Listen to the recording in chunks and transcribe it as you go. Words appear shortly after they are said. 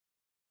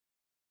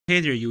Hey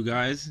there, you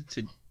guys.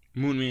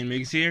 Moonman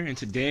Migs here, and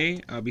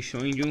today I'll be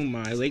showing you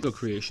my Lego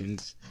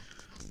creations.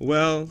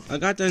 Well, I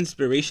got the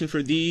inspiration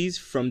for these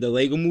from the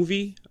Lego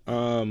movie,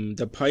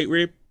 The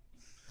Pirate.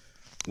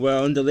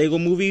 Well, in the Lego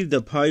movie,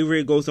 the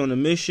pirate goes on a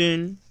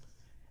mission,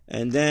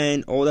 and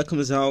then all that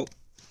comes out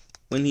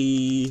when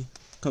he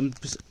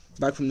comes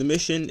back from the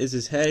mission is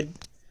his head,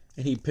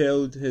 and he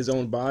built his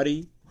own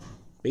body.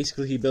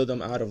 Basically, he built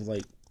them out of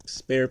like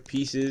spare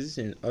pieces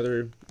and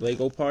other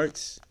Lego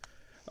parts.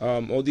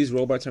 All these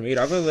robots are made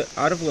out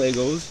of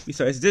Legos.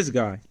 Besides this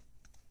guy,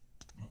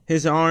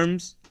 his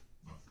arms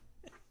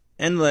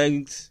and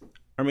legs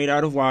are made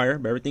out of wire,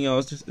 but everything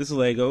else is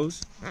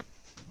Legos.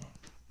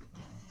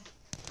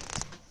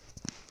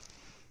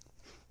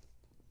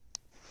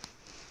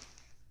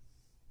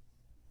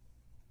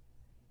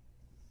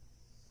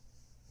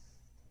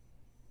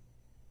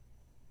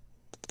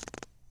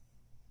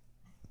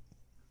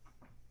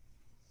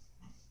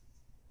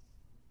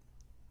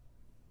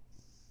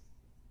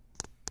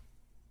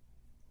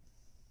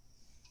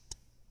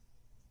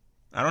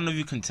 I don't know if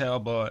you can tell,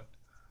 but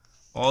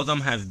all of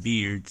them have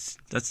beards.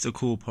 That's the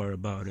cool part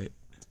about it.